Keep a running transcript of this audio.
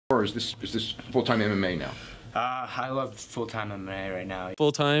or is this full-time MMA now? I love full-time MMA right now.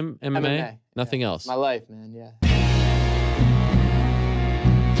 Full-time MMA? MMA, Nothing else? My life, man, yeah.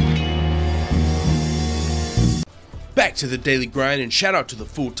 Back to the daily grind, and shout out to the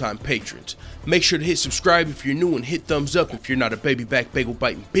full-time patrons. Make sure to hit subscribe if you're new and hit thumbs up if you're not a baby back bagel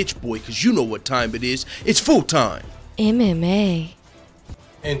biting bitch boy, because you know what time it is. It's full-time MMA.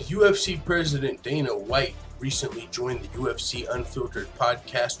 And UFC President Dana White recently joined the UFC Unfiltered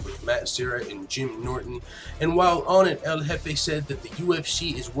podcast with Matt Serra and Jim Norton. And while on it, El Jefe said that the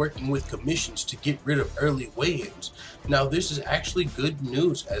UFC is working with commissions to get rid of early weigh-ins. Now, this is actually good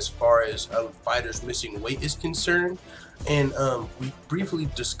news as far as fighters missing weight is concerned. And we briefly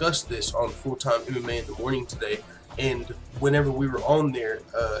discussed this on Full-Time MMA in the morning today. And whenever we were on there,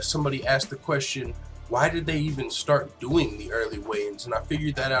 somebody asked the question, why did they even start doing the early weigh-ins? And I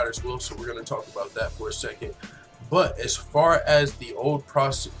figured that out as well, so we're going to talk about that for a second. But as far as the old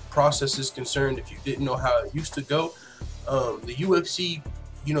process is concerned, if you didn't know how it used to go, the UFC,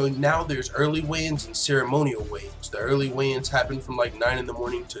 you know, now there's early weigh-ins and ceremonial weigh-ins. The early weigh-ins happen from like 9 in the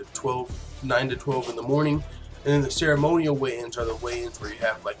morning to 9 to 12 in the morning. And then the ceremonial weigh-ins are the weigh-ins where you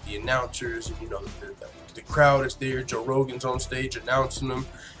have like the announcers and, you know, the crowd is there. Joe Rogan's on stage announcing them.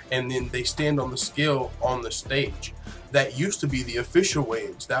 And then they stand on the scale on the stage. That used to be the official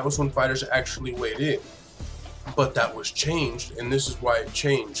weigh-ins. That was when fighters actually weighed in. But that was changed, and this is why it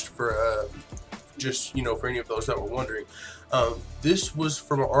changed for just, you know, for any of those that were wondering. This was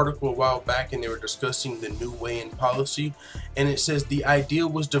from an article a while back, and they were discussing the new weigh-in policy. And it says the idea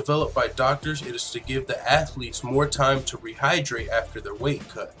was developed by doctors. It is to give the athletes more time to rehydrate after their weight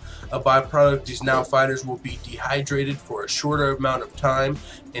cut. A byproduct is now fighters will be dehydrated for a shorter amount of time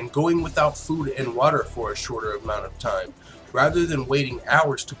and going without food and water for a shorter amount of time, rather than waiting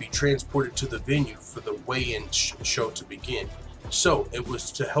hours to be transported to the venue for the weigh-in show to begin. So it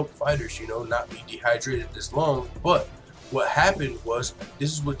was to help fighters, you know, not be dehydrated as long. But what happened was,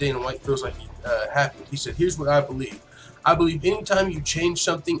 this is what Dana White feels like happened. He said, here's what I believe. I believe anytime you change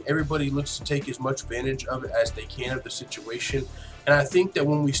something, everybody looks to take as much advantage of it as they can of the situation. And I think that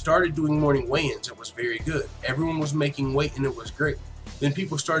when we started doing morning weigh-ins, it was very good. Everyone was making weight and it was great. Then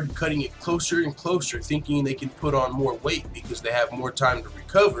people started cutting it closer and closer, thinking they can put on more weight because they have more time to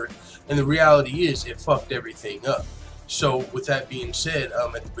recover. And the reality is, it fucked everything up. So with that being said,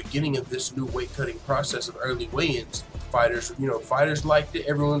 at the beginning of this new weight cutting process of early weigh-ins, fighters liked it.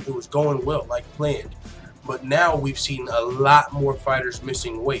 Everyone, it was going well, like planned. But now we've seen a lot more fighters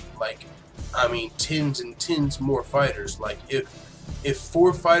missing weight. Like, I mean, tens and tens more fighters. Like, if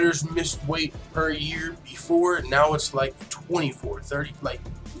 4 fighters missed weight per year before, now it's like 24, 30, like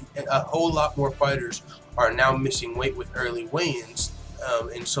a whole lot more fighters are now missing weight with early weigh-ins,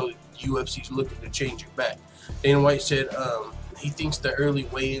 and so UFC's looking to change it back. Dana White said he thinks the early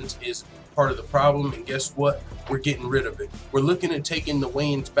weigh-ins is part of the problem, and guess what? We're getting rid of it. We're looking at taking the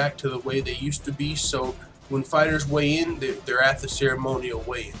weigh-ins back to the way they used to be, so when fighters weigh in, they're at the ceremonial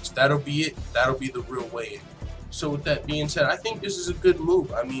weigh-ins. That'll be it. That'll be the real weigh-in. So with that being said, I think this is a good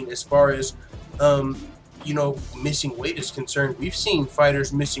move. I mean, as far as, you know, missing weight is concerned, we've seen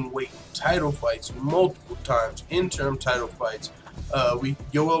fighters missing weight in title fights multiple times, interim title fights.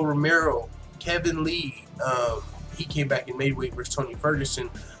 Yoel Romero, Kevin Lee, he came back and made weight versus Tony Ferguson.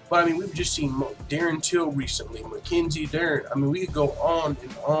 But I mean, we've just seen Darren Till recently, Mackenzie Dern. I mean, we could go on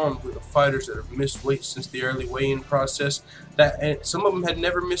and on with the fighters that have missed weight since the early weigh-in process. And some of them had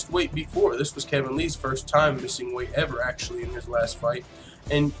never missed weight before. This was Kevin Lee's first time missing weight ever, actually, in his last fight.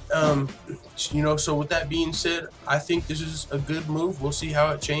 And, you know, so with that being said, I think this is a good move. We'll see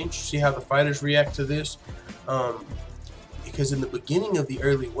how it changes, see how the fighters react to this. Because in the beginning of the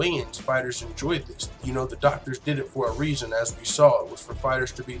early weigh-ins, fighters enjoyed this. You know, the doctors did it for a reason, as we saw. It was for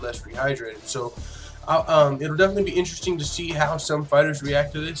fighters to be less rehydrated. So it'll definitely be interesting to see how some fighters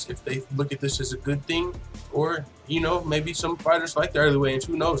react to this, if they look at this as a good thing, or, you know, maybe some fighters like the early weigh-ins.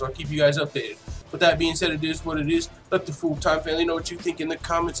 Who knows? I'll keep you guys updated. With that being said, it is what it is. Let the full-time family know what you think in the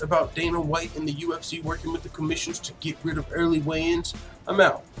comments about Dana White and the UFC working with the commissions to get rid of early weigh-ins. I'm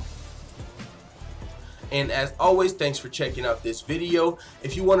out. And as always, thanks for checking out this video.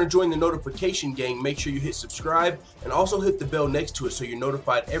 If you want to join the notification gang, make sure you hit subscribe and also hit the bell next to it so you're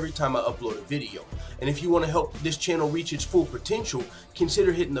notified every time I upload a video. And if you want to help this channel reach its full potential,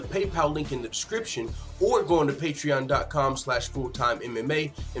 consider hitting the PayPal link in the description or going to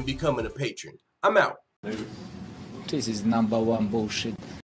patreon.com/fulltimemma and becoming a patron. I'm out. This is #1 bullshit.